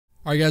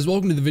Alright guys,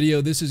 welcome to the video.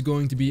 This is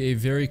going to be a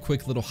very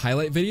quick little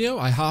highlight video.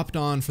 I hopped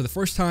on for the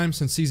first time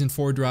since Season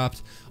 4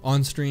 dropped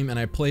on stream, and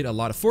I played a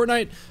lot of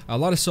Fortnite, a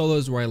lot of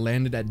solos where I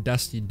landed at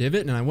Dusty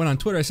Divot, and I went on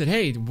Twitter, I said,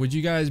 hey, would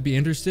you guys be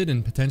interested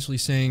in potentially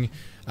saying,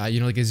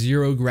 like a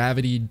zero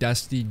gravity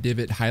Dusty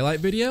Divot highlight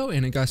video?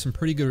 And it got some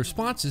pretty good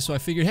responses, so I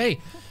figured, hey,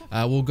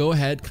 we'll go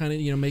ahead, kind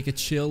of, make a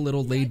chill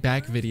little laid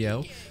back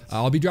video.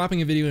 I'll be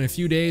dropping a video in a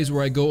few days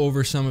where I go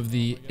over some of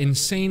the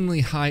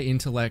insanely high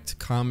intellect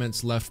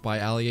comments left by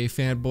ALL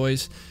fanboys.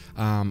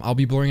 I'll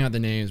be blurring out the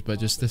names, but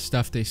just the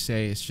stuff they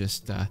say is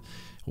just,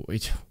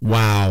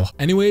 wow.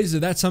 Anyways,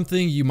 if that's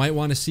something you might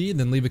want to see,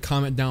 then leave a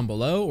comment down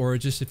below, or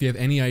just if you have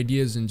any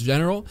ideas in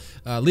general,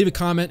 leave a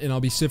comment and I'll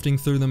be sifting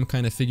through them,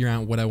 kind of figure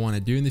out what I want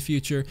to do in the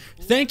future.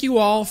 Thank you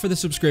all for the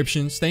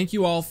subscriptions. Thank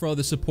you all for all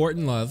the support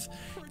and love,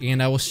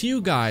 and I will see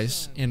you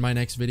guys in my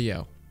next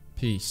video.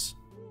 Peace.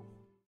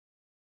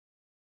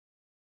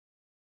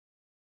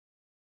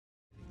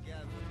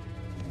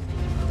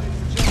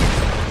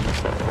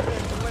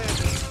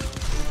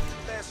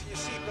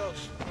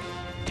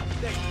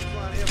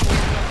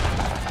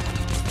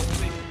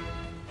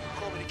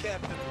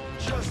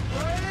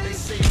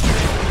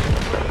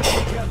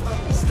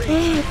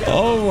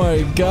 Oh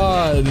my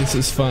god, this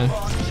is fun.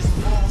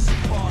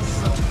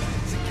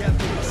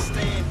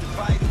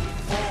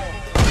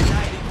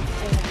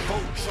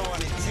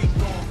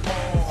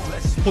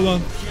 Hold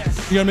on,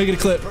 you gotta make it a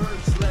clip.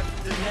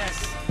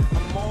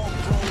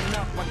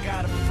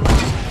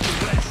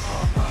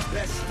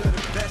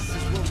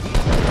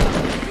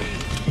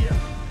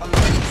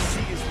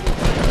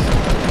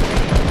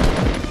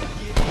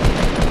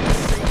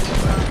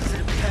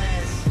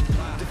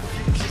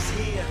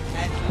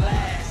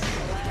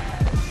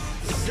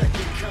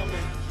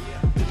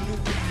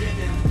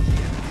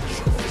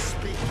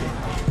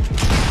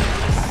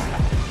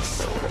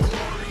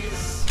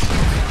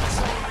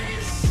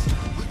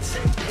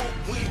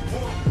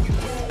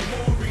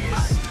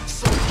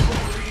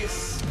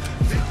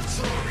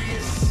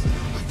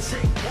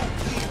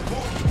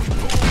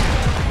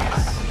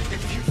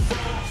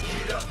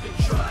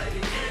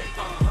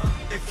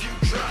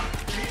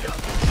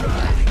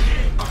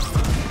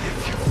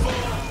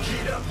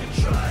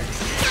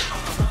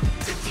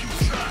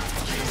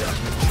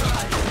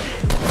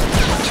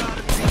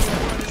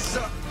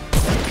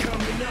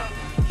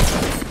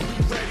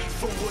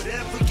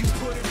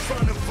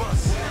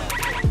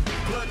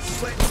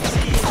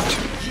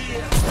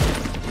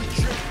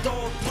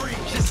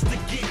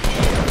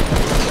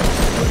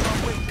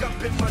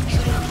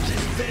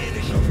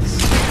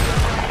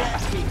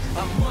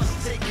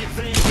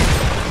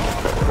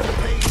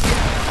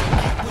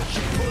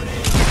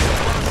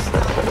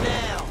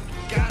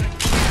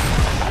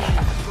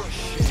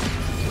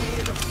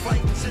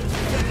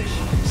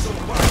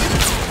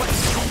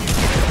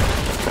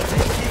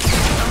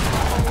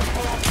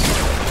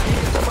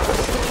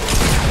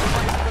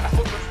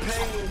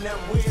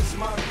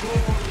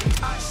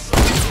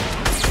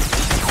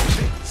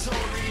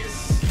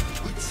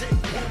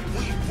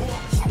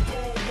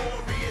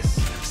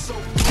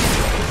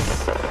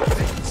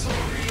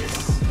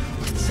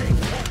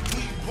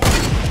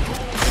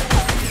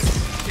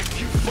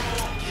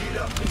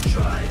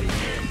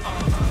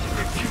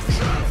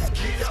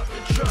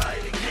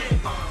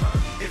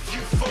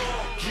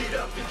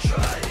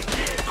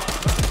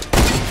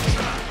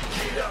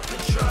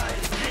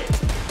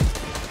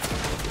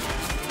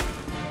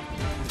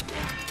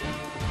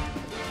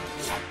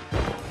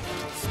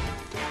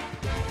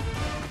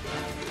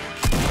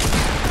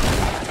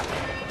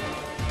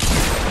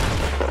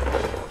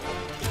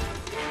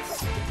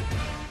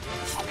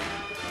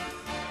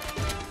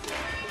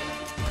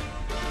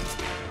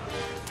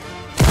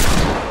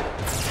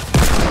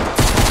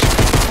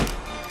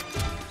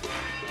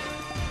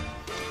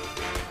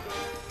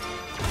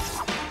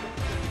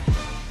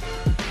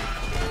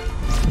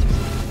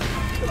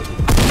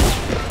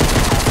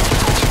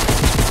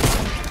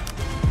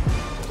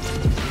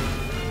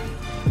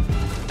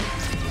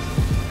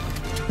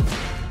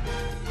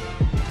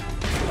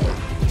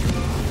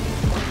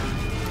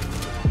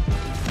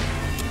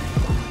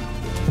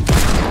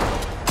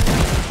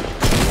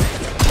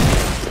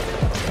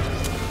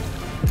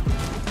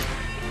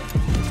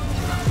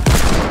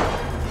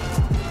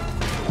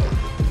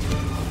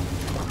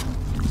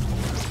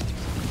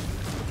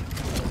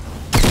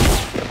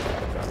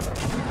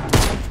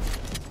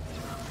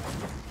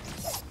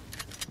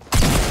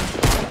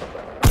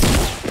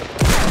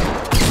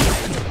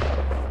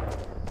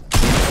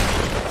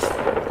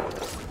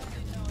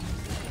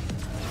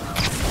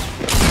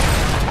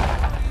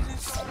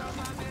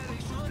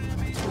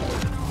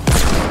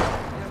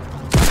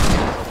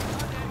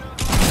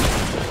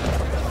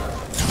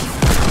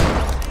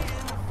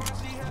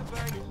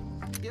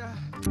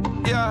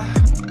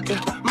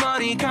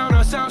 Money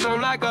counter sounds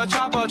like a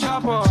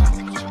chopper.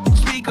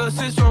 Speaker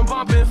system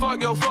bumping,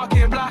 fuck your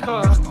fucking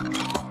blocker.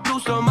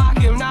 Used to mock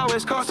him, now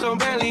it's custom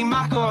Bentley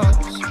mockers.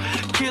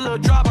 Killer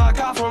drop I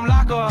got from